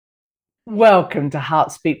Welcome to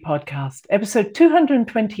Heartspeak Podcast, episode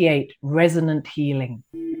 228, Resonant Healing.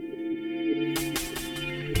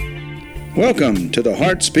 Welcome to the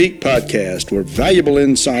Heartspeak Podcast, where valuable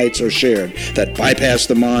insights are shared that bypass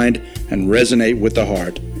the mind and resonate with the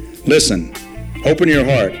heart. Listen, open your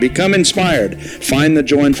heart, become inspired, find the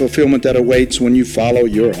joy and fulfillment that awaits when you follow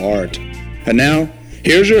your heart. And now,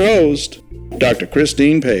 here's your host, Dr.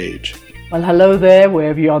 Christine Page. Well, hello there,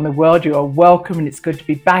 wherever you are in the world, you are welcome and it's good to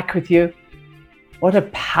be back with you. What a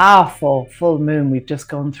powerful full moon we've just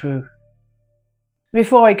gone through.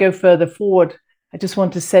 Before I go further forward, I just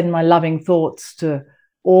want to send my loving thoughts to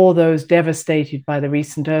all those devastated by the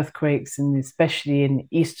recent earthquakes, and especially in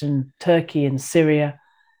eastern Turkey and Syria.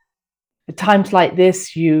 At times like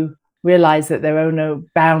this, you realize that there are no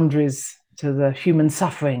boundaries to the human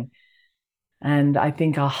suffering. And I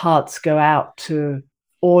think our hearts go out to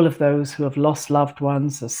all of those who have lost loved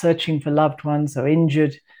ones, are searching for loved ones, are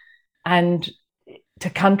injured, and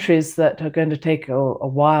to countries that are going to take a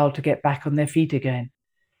while to get back on their feet again.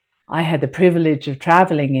 I had the privilege of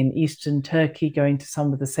traveling in eastern Turkey, going to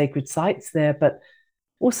some of the sacred sites there, but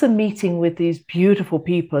also meeting with these beautiful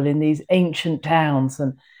people in these ancient towns.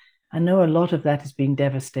 And I know a lot of that is being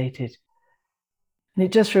devastated. And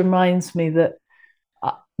it just reminds me that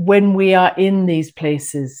when we are in these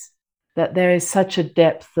places, that there is such a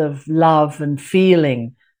depth of love and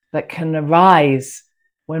feeling that can arise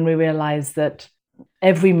when we realize that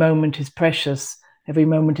every moment is precious. Every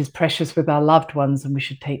moment is precious with our loved ones, and we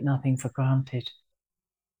should take nothing for granted.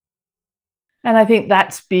 And I think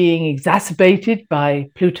that's being exacerbated by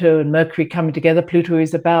Pluto and Mercury coming together. Pluto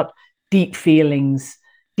is about deep feelings,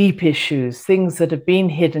 deep issues, things that have been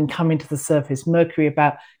hidden coming to the surface. Mercury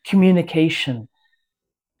about communication.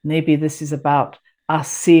 Maybe this is about us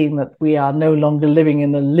seeing that we are no longer living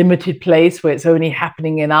in a limited place where it's only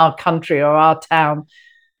happening in our country or our town,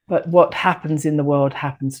 but what happens in the world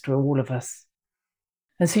happens to all of us.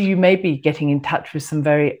 And so you may be getting in touch with some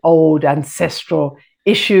very old ancestral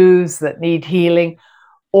issues that need healing,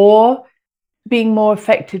 or being more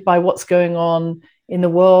affected by what's going on in the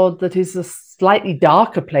world that is a slightly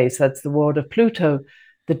darker place. That's the world of Pluto,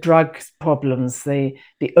 the drug problems, the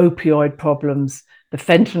opioid problems, the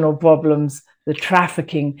fentanyl problems, the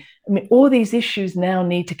trafficking. I mean, all these issues now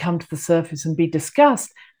need to come to the surface and be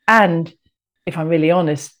discussed. And if I'm really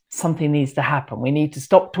honest, something needs to happen. We need to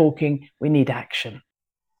stop talking. We need action.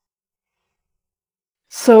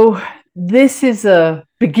 So this is a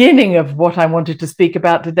beginning of what I wanted to speak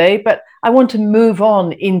about today, but I want to move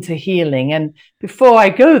on into healing. And before I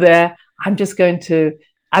go there, I'm just going to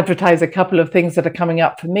advertise a couple of things that are coming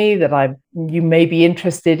up for me that you may be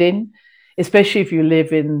interested in, especially if you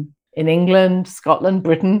live in England, Scotland,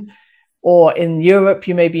 Britain, or in Europe.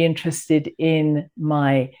 You may be interested in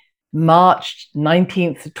my March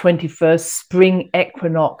 19th to 21st spring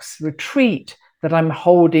equinox retreat that I'm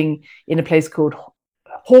holding in a place called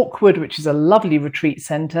Hawkwood, which is a lovely retreat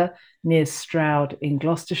centre near Stroud in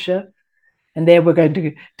Gloucestershire. And there we're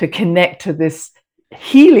going to connect to this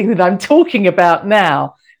healing that I'm talking about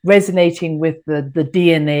now, resonating with the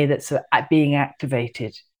DNA that's being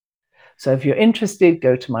activated. So if you're interested,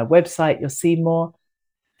 go to my website, you'll see more.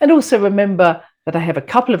 And also remember that I have a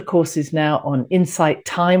couple of courses now on Insight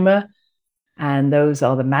Timer, and those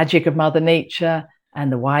are the Magic of Mother Nature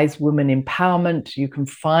and the Wise Woman Empowerment. You can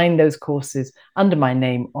find those courses under my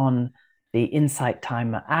name on the Insight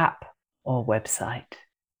Timer app or website.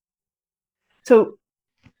 So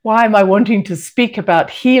why am I wanting to speak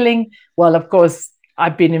about healing? Well, of course,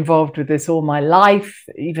 I've been involved with this all my life,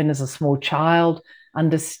 even as a small child,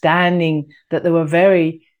 understanding that there were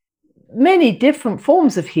very many different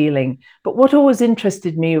forms of healing. But what always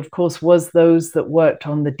interested me, of course, was those that worked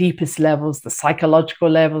on the deepest levels, the psychological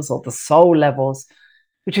levels or the soul levels,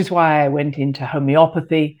 which is why I went into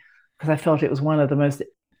homeopathy, because I felt it was one of the most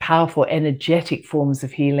powerful, energetic forms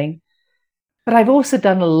of healing. But I've also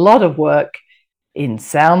done a lot of work in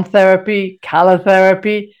sound therapy, color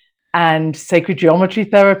therapy, and sacred geometry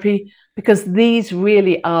therapy, because these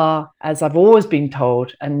really are, as I've always been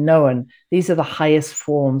told and known, these are the highest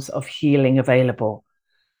forms of healing available.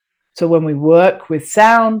 So when we work with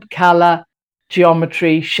sound, color,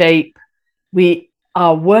 geometry, shape, we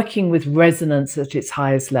are working with resonance at its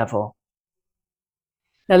highest level.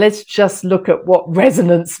 Now let's just look at what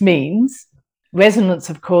resonance means. Resonance,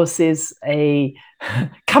 of course, is a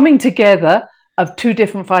coming together of two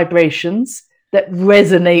different vibrations that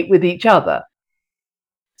resonate with each other.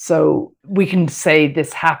 So we can say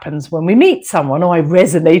this happens when we meet someone, or I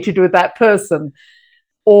resonated with that person.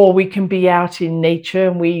 Or we can be out in nature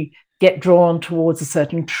and we get drawn towards a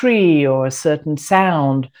certain tree or a certain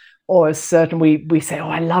sound, or a certain, we say, oh,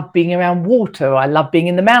 I love being around water, or I love being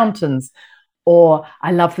in the mountains, or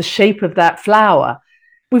I love the shape of that flower.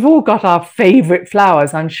 We've all got our favorite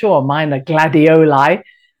flowers, I'm sure. Mine are gladioli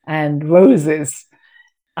and roses.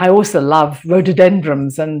 I also love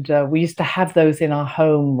rhododendrons, and we used to have those in our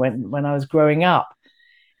home when I was growing up.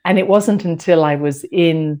 And it wasn't until I was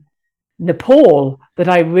in Nepal that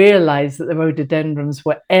I realized that the rhododendrons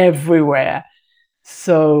were everywhere.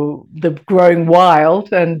 So the growing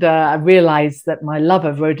wild, and I realized that my love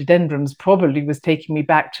of rhododendrons probably was taking me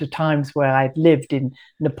back to times where I'd lived in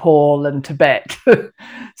Nepal and Tibet.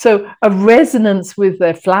 So a resonance with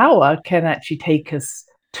their flower can actually take us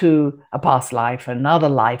to a past life, another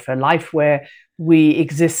life, a life where we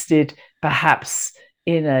existed perhaps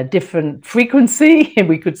in a different frequency,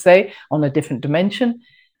 we could say, on a different dimension.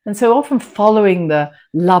 And so often following the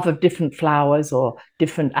love of different flowers or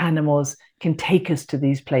different animals can take us to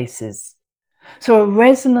these places. So a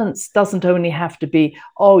resonance doesn't only have to be,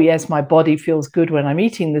 oh, yes, my body feels good when I'm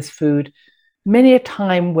eating this food. Many a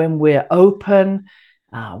time when we're open,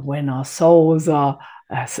 when our souls are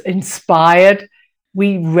inspired,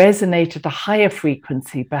 we resonate at a higher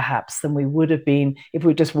frequency perhaps than we would have been if we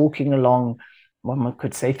were just walking along, one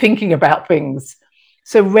could say, thinking about things.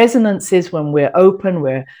 So resonance is when we're open,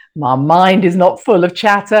 where our mind is not full of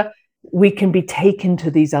chatter, we can be taken to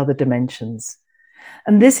these other dimensions.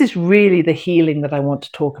 And this is really the healing that I want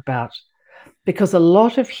to talk about, because a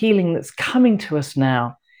lot of healing that's coming to us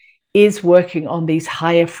now is working on these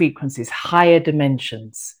higher frequencies, higher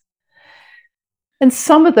dimensions. And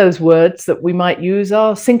some of those words that we might use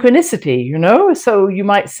are synchronicity, So you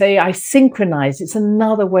might say, I synchronize. It's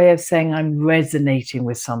another way of saying I'm resonating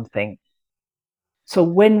with something. So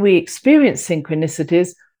when we experience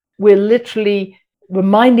synchronicities, we're literally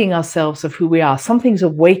reminding ourselves of who we are. Something's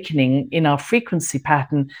awakening in our frequency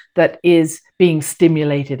pattern that is being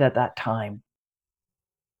stimulated at that time.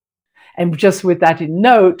 And just with that in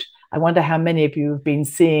note, I wonder how many of you have been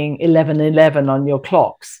seeing 11:11 on your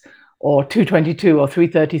clocks, or 2:22 or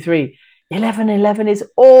 3:33. 11:11 is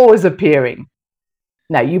always appearing.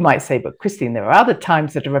 Now you might say, but Christine, there are other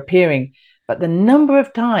times that are appearing, but the number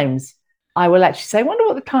of times I will actually say, I wonder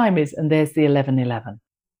what the time is, and there's the 11:11.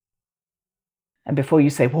 And before you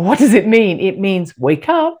say, well, what does it mean? It means wake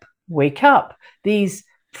up, wake up. These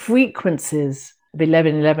frequencies of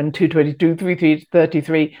 11:11, 2:22,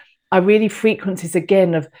 3:33 are really frequencies,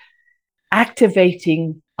 again, of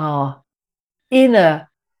activating our inner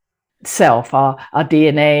self, our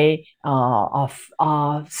DNA,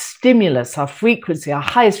 our stimulus, our frequency, our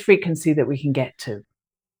highest frequency that we can get to.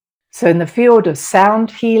 So in the field of sound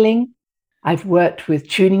healing, I've worked with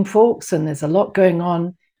tuning forks, and there's a lot going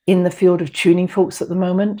on in the field of tuning forks at the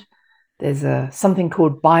moment. There's something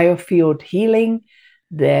called biofield healing.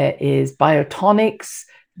 There is biotonics.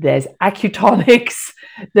 There's acutonics.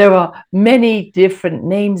 There are many different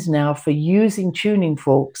names now for using tuning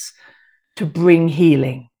forks to bring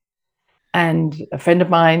healing. And a friend of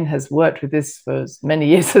mine has worked with this for as many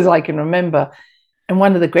years as I can remember. And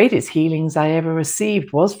one of the greatest healings I ever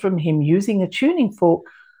received was from him using a tuning fork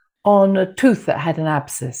on a tooth that had an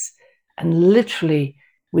abscess. And literally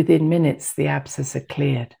within minutes, the abscess had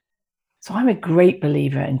cleared. So I'm a great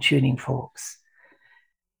believer in tuning forks.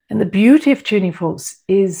 And the beauty of tuning forks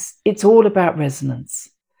is it's all about resonance.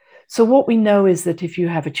 So what we know is that if you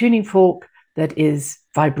have a tuning fork that is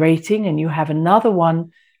vibrating and you have another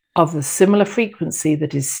one of the similar frequency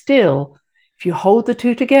that is still, if you hold the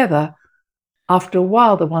two together, after a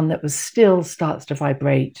while, the one that was still starts to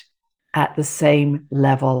vibrate at the same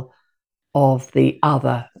level of the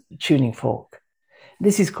other tuning fork.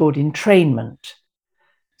 This is called entrainment.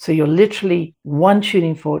 So you're literally, one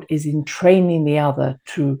tuning fork is entraining the other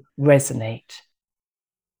to resonate.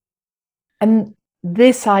 And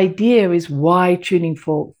this idea is why tuning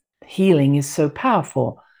fork healing is so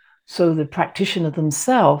powerful. So the practitioner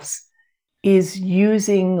themselves is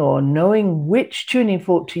using or knowing which tuning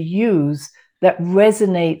fork to use that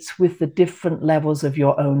resonates with the different levels of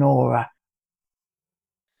your own aura.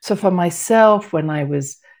 So for myself, when I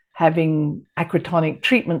was having acrotonic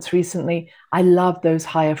treatments recently, I loved those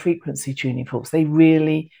higher frequency tuning forks. They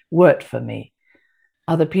really worked for me.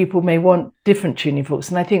 Other people may want different tuning forks.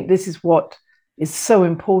 And I think this is what is so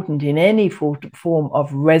important in any form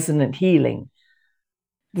of resonant healing.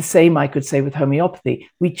 The same I could say with homeopathy.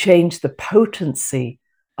 We change the potency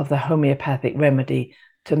of the homeopathic remedy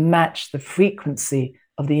to match the frequency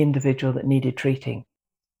of the individual that needed treating.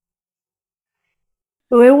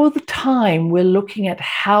 All the time we're looking at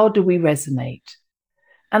how do we resonate.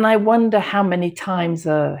 And I wonder how many times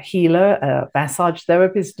a healer, a massage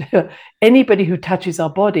therapist, anybody who touches our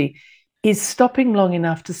body is stopping long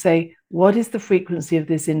enough to say, what is the frequency of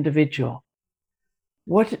this individual?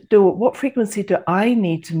 What frequency do I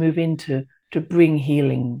need to move into to bring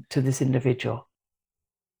healing to this individual?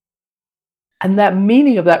 And that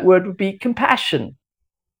meaning of that word would be compassion.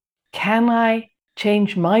 Can I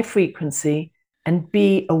change my frequency and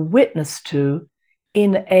be a witness to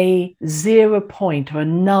in a 0 point or a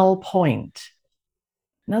null point?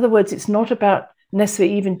 In other words, it's not about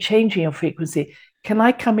necessarily even changing your frequency. Can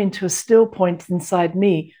I come into a still point inside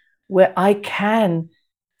me where I can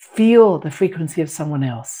feel the frequency of someone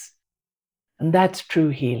else? And that's true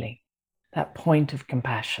healing, that point of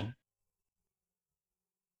compassion.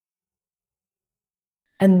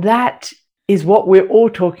 And that is what we're all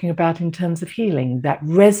talking about in terms of healing. That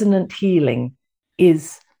resonant healing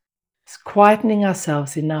is quietening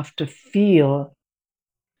ourselves enough to feel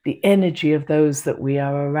the energy of those that we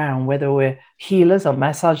are around, whether we're healers or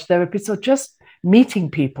massage therapists or just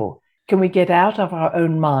meeting people. Can we get out of our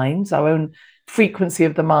own minds, our own frequency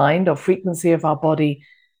of the mind or frequency of our body,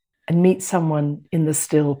 and meet someone in the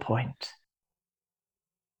still point?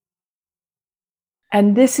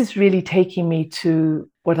 And this is really taking me to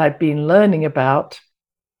what I've been learning about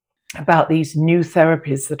these new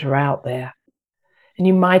therapies that are out there. And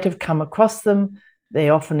you might have come across them. They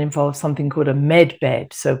often involve something called a med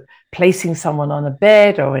bed. So placing someone on a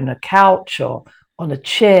bed or in a couch or on a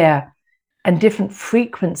chair, and different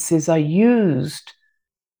frequencies are used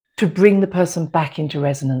to bring the person back into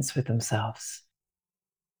resonance with themselves.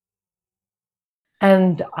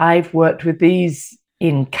 And I've worked with these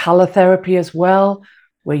in color therapy as well,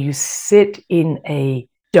 where you sit in a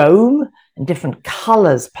dome and different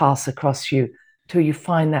colors pass across you till you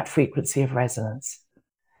find that frequency of resonance.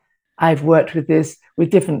 I've worked with this with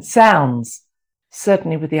different sounds,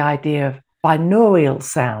 certainly with the idea of binaural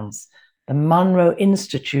sounds. The Monroe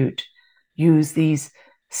Institute used these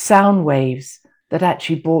sound waves that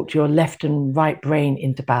actually brought your left and right brain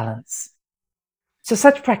into balance. So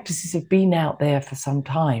such practices have been out there for some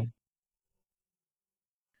time.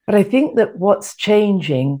 But I think that what's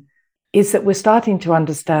changing is that we're starting to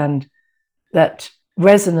understand that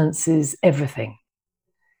resonance is everything.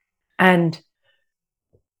 And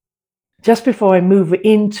just before I move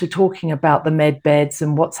into talking about the med beds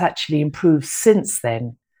and what's actually improved since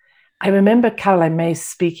then, I remember Caroline Myss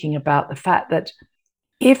speaking about the fact that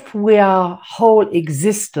if our whole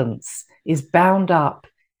existence is bound up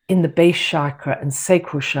in the base chakra and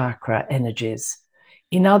sacral chakra energies,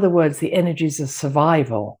 in other words, the energies of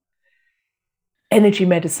survival, energy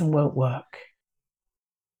medicine won't work.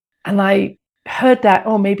 And I heard that,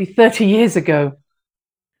 maybe 30 years ago.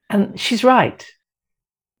 And she's right,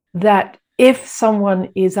 that if someone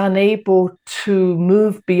is unable to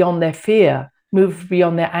move beyond their fear, move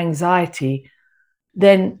beyond their anxiety,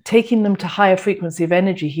 then taking them to higher frequency of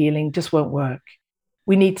energy healing just won't work.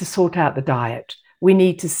 We need to sort out the diet. We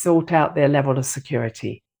need to sort out their level of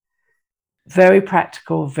security. Very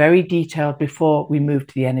practical, very detailed before we move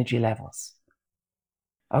to the energy levels.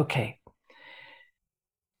 Okay.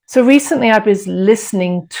 So recently I was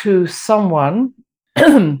listening to someone,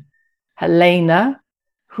 Helena,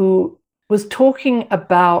 who was talking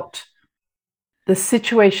about the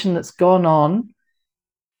situation that's gone on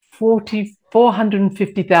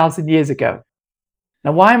 450,000 years ago.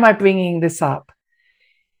 Now, why am I bringing this up?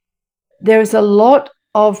 There is a lot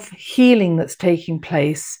of healing that's taking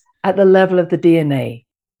place at the level of the DNA.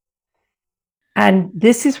 And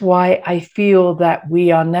this is why I feel that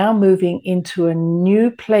we are now moving into a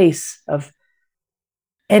new place of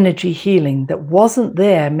energy healing that wasn't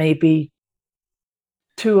there maybe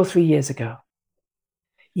 2 or 3 years ago.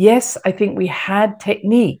 Yes, I think we had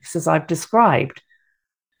techniques, as I've described,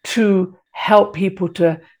 to help people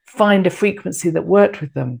to find a frequency that worked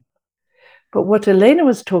with them. But what Elena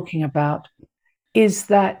was talking about is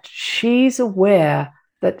that she's aware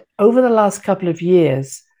that over the last couple of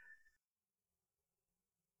years,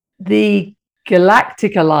 the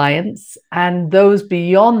Galactic Alliance and those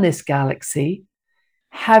beyond this galaxy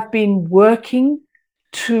have been working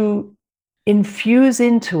to infuse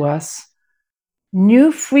into us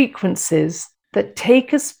new frequencies that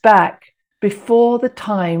take us back before the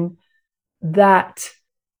time that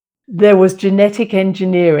there was genetic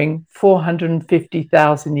engineering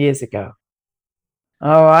 450,000 years ago.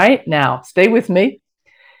 All right, now stay with me.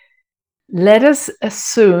 Let us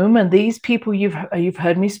assume, and these people you've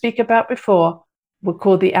heard me speak about before were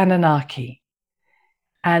called the Anunnaki.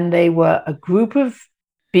 And they were a group of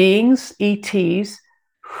beings, ETs,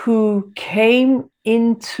 who came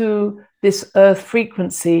into this Earth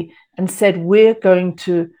frequency and said, we're going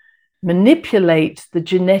to manipulate the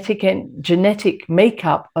genetic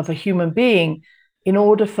makeup of a human being in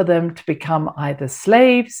order for them to become either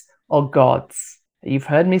slaves or gods. You've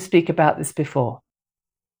heard me speak about this before.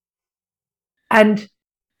 And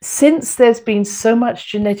since there's been so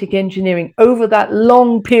much genetic engineering over that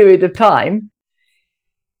long period of time,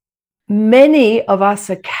 many of us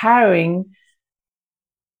are carrying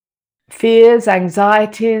fears,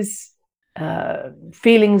 anxieties,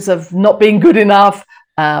 feelings of not being good enough,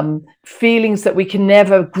 feelings that we can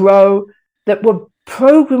never grow, that were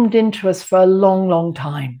programmed into us for a long, long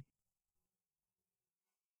time.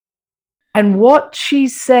 And what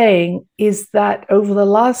she's saying is that over the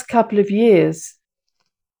last couple of years,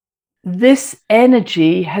 this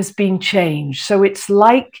energy has been changed. So it's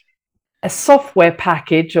like a software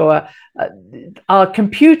package, or our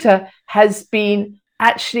computer has been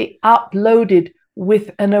actually uploaded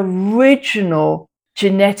with an original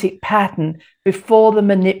genetic pattern before the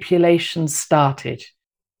manipulations started.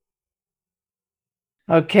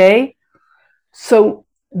 Okay, so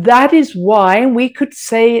that is why, and we could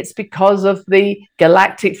say it's because of the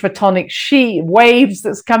galactic photonic waves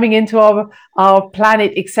that's coming into our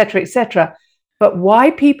planet, etc., etc. But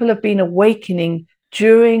why people have been awakening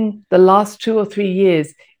during the last 2 or 3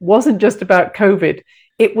 years wasn't just about COVID.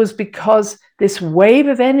 It was because this wave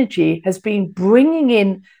of energy has been bringing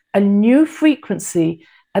in a new frequency,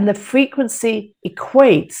 and the frequency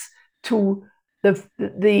equates to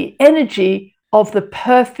the energy of the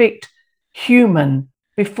perfect human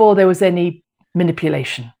before there was any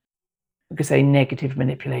manipulation. We could say negative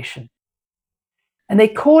manipulation. And they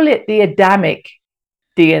call it the Adamic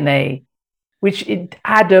DNA, which is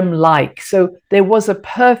Adam-like. So there was a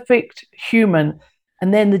perfect human,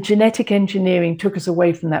 and then the genetic engineering took us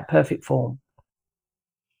away from that perfect form.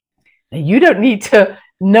 Now, you don't need to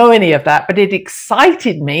know any of that, but it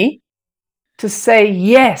excited me to say,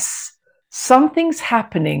 yes, something's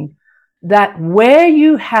happening, that where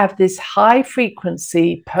you have this high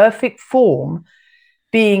frequency, perfect form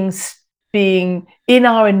being in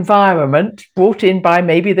our environment, brought in by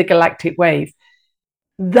maybe the galactic wave,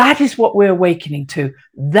 that is what we're awakening to.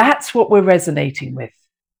 That's what we're resonating with.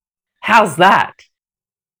 How's that?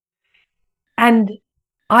 And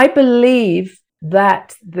I believe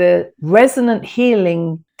that the resonant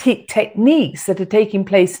healing techniques that are taking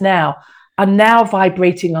place now are now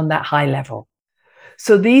vibrating on that high level.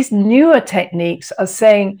 So these newer techniques are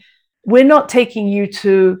saying, we're not taking you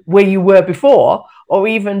to where you were before, or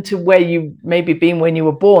even to where you maybe been when you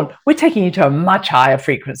were born. We're taking you to a much higher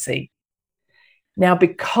frequency. Now,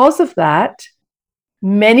 because of that,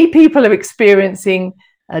 many people are experiencing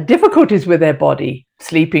difficulties with their body,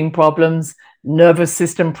 sleeping problems, nervous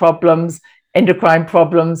system problems, endocrine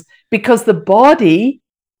problems, because the body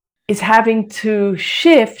is having to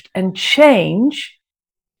shift and change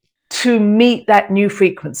to meet that new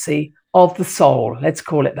frequency of the soul. Let's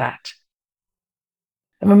call it that.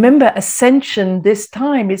 And remember, ascension this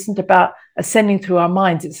time isn't about ascending through our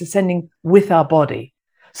minds, it's ascending with our body.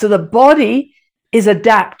 So the body is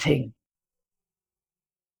adapting.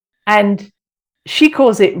 And she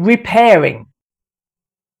calls it repairing.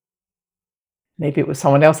 Maybe it was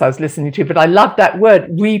someone else I was listening to, but I love that word,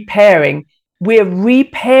 repairing. We're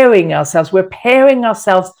repairing ourselves. We're pairing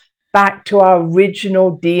ourselves back to our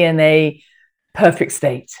original DNA perfect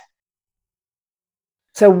state.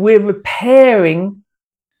 So we're repairing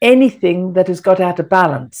anything that has got out of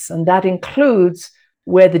balance. And that includes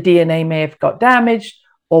where the DNA may have got damaged,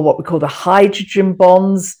 or what we call the hydrogen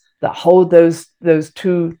bonds that hold those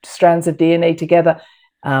two strands of DNA together.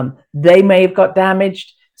 They may have got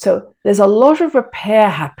damaged. So there's a lot of repair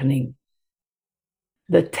happening.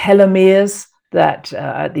 The telomeres that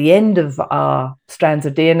at the end of our strands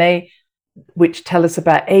of DNA, which tell us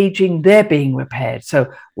about aging, they're being repaired.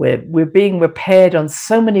 So we're being repaired on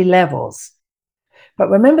so many levels. But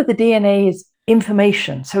remember, the DNA is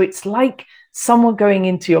information. So it's like someone going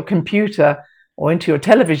into your computer or into your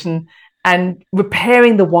television and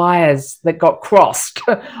repairing the wires that got crossed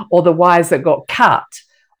or the wires that got cut,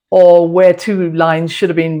 or where two lines should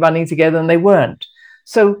have been running together and they weren't.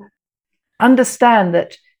 So understand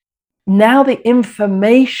that now the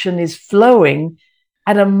information is flowing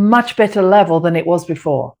at a much better level than it was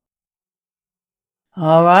before.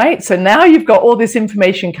 All right, so now you've got all this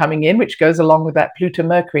information coming in, which goes along with that Pluto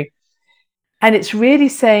Mercury. And it's really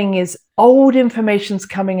saying is old information's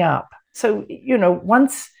coming up. So,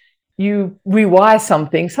 once you rewire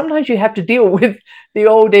something, sometimes you have to deal with the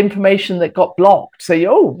old information that got blocked. So,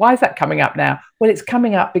 why is that coming up now? Well, it's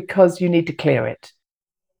coming up because you need to clear it.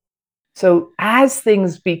 So as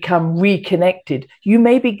things become reconnected, you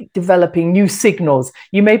may be developing new signals.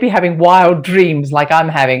 You may be having wild dreams like I'm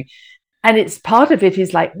having. And it's part of it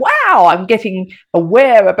is like, wow, I'm getting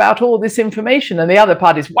aware about all this information. And the other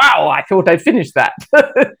part is, wow, I thought I'd finished that.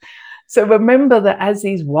 So remember that as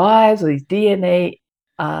these wires or these DNA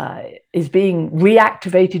is being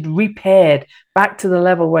reactivated, repaired back to the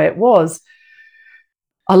level where it was,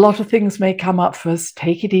 a lot of things may come up first.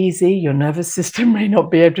 Take it easy. Your nervous system may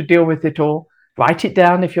not be able to deal with it all. Write it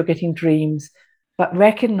down if you're getting dreams, but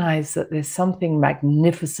recognize that there's something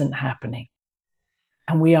magnificent happening.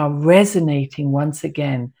 And we are resonating once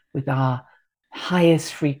again with our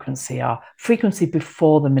highest frequency, our frequency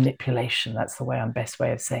before the manipulation. That's the best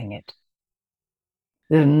way of saying it.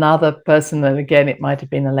 There's another person, and again, it might have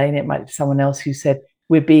been Elaine, it might be someone else, who said,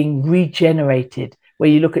 we're being regenerated, where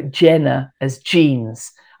you look at Jenna as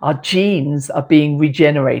genes. Our genes are being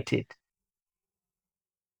regenerated.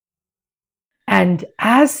 And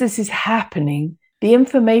as this is happening, the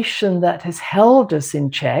information that has held us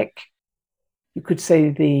in check, you could say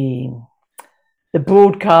the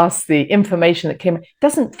broadcast, the information that came,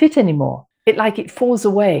 doesn't fit anymore. It falls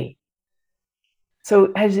away.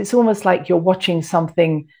 So it's almost like you're watching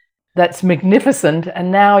something that's magnificent,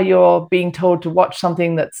 and now you're being told to watch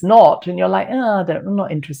something that's not, and you're like, oh, I'm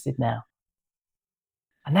not interested now.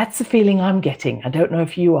 And that's the feeling I'm getting. I don't know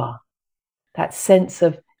if you are. That sense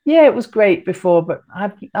of, yeah, it was great before, but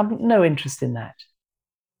I've no interest in that.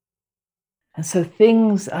 And so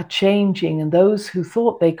things are changing, and those who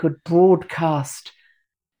thought they could broadcast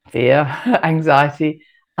fear, anxiety,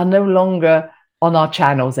 are no longer on our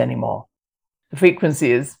channels anymore. The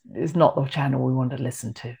frequency is not the channel we want to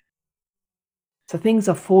listen to. So things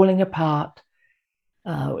are falling apart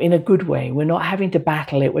in a good way. We're not having to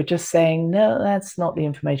battle it. We're just saying, no, that's not the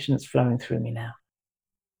information that's flowing through me now.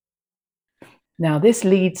 Now, this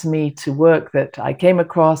leads me to work that I came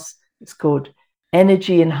across. It's called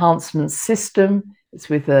Energy Enhancement System. It's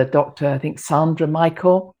with Dr. I think Sandra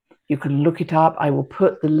Michael. You can look it up. I will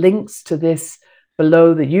put the links to this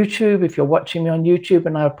below the YouTube if you're watching me on YouTube,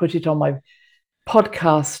 and I'll put it on my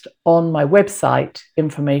podcast on my website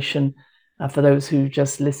information for those who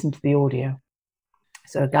just listen to the audio.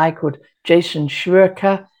 So a guy called Jason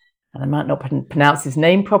Schwerker, and I might not pronounce his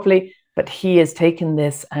name properly, but he has taken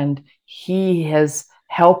this and he is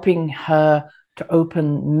helping her to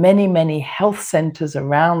open many, many health centers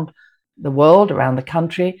around the world, around the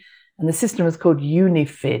country. And the system is called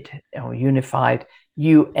UNIFID, or Unified,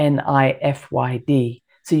 UNIFYD.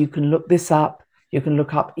 So you can look this up. You can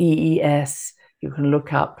look up EES. You can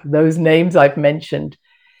look up those names I've mentioned.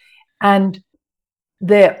 And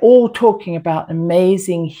they're all talking about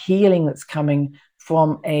amazing healing that's coming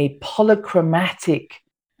from a polychromatic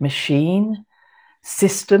machine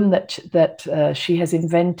system that she has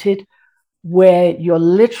invented, where you're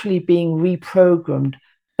literally being reprogrammed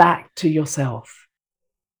back to yourself.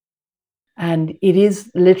 And it is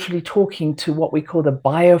literally talking to what we call the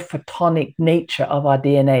biophotonic nature of our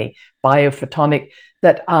DNA, biophotonic,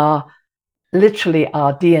 that are literally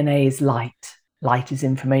our DNA is light. Light is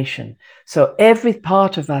information. So every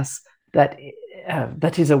part of us that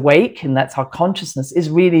is awake, and that's our consciousness, is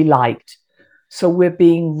really light. So we're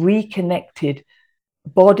being reconnected,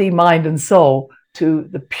 body, mind, and soul, to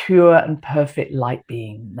the pure and perfect light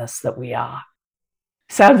beingness that we are.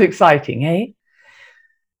 Sounds exciting, eh?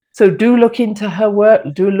 So do look into her work.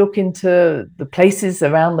 Do look into the places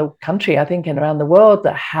around the country, I think, and around the world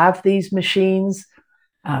that have these machines.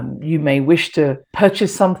 You may wish to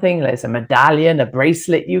purchase something. There's a medallion, a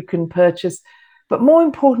bracelet you can purchase. But more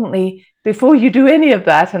importantly, before you do any of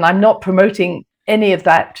that, and I'm not promoting any of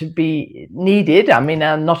that to be needed. I mean,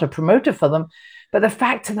 I'm not a promoter for them. But the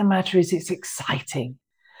fact of the matter is, it's exciting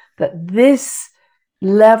that this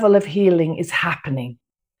level of healing is happening.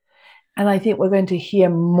 And I think we're going to hear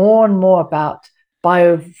more and more about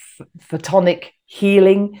biophotonic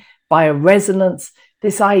healing, bioresonance,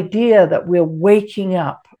 this idea that we're waking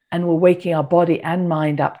up, and we're waking our body and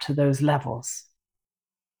mind up to those levels.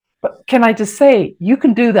 But can I just say, you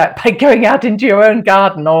can do that by going out into your own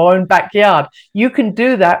garden or own backyard. You can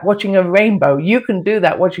do that watching a rainbow. You can do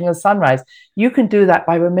that watching a sunrise. You can do that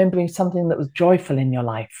by remembering something that was joyful in your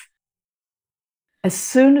life. As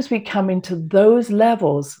soon as we come into those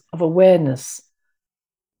levels of awareness,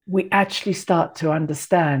 we actually start to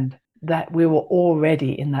understand that we were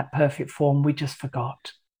already in that perfect form. We just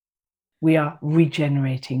forgot. We are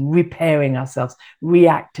regenerating, repairing ourselves,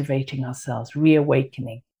 reactivating ourselves,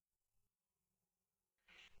 reawakening.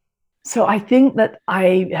 So I think that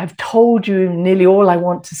I have told you nearly all I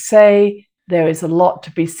want to say. There is a lot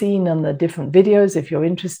to be seen on the different videos if you're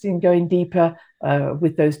interested in going deeper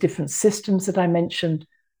with those different systems that I mentioned.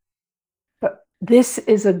 But this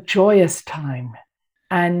is a joyous time.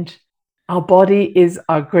 And Our body is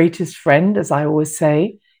our greatest friend, as I always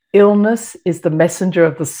say. Illness is the messenger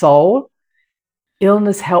of the soul.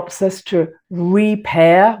 Illness helps us to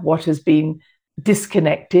repair what has been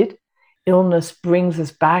disconnected. Illness brings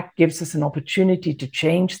us back, gives us an opportunity to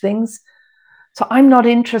change things. So I'm not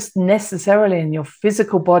interested necessarily in your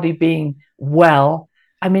physical body being well.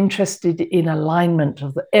 I'm interested in alignment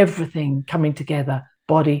of everything coming together,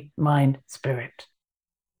 body, mind, spirit.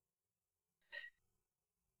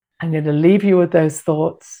 I'm going to leave you with those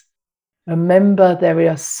thoughts. Remember, there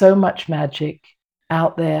is so much magic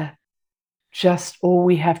out there. Just all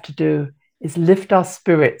we have to do is lift our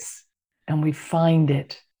spirits and we find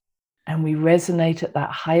it and we resonate at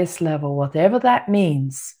that highest level, whatever that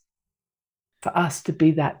means, for us to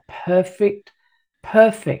be that perfect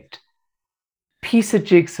piece of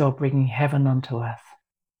jigsaw bringing heaven onto earth.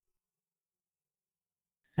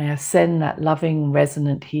 May I send that loving,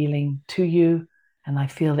 resonant healing to you, and I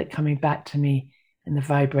feel it coming back to me in the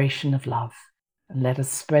vibration of love. And let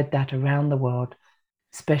us spread that around the world,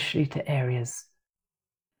 especially to areas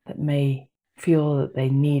that may feel that they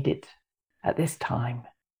need it at this time.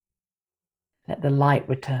 Let the light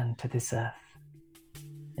return to this earth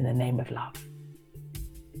in the name of love.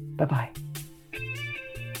 Bye-bye.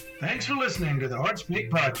 Thanks for listening to the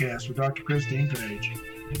HeartSpeak podcast with Dr. Christine Page.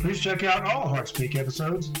 Please check out all HeartSpeak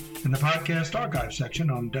episodes in the podcast archive section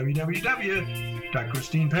on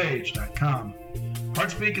www.christinepage.com.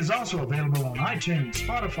 HeartSpeak is also available on iTunes,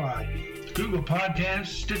 Spotify, Google Podcasts,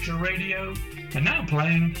 Stitcher Radio, and now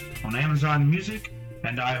playing on Amazon Music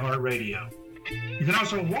and iHeartRadio. You can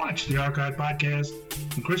also watch the archive podcast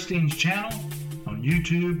on Christine's channel, on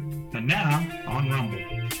YouTube, and now on Rumble.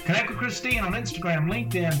 Connect with Christine on Instagram,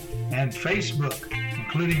 LinkedIn, and Facebook,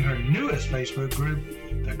 including her newest Facebook group,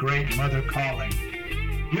 The Great Mother Calling.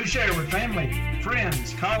 You share with family,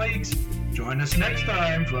 friends, colleagues. Join us next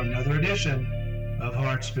time for another edition of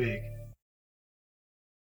HeartSpeak.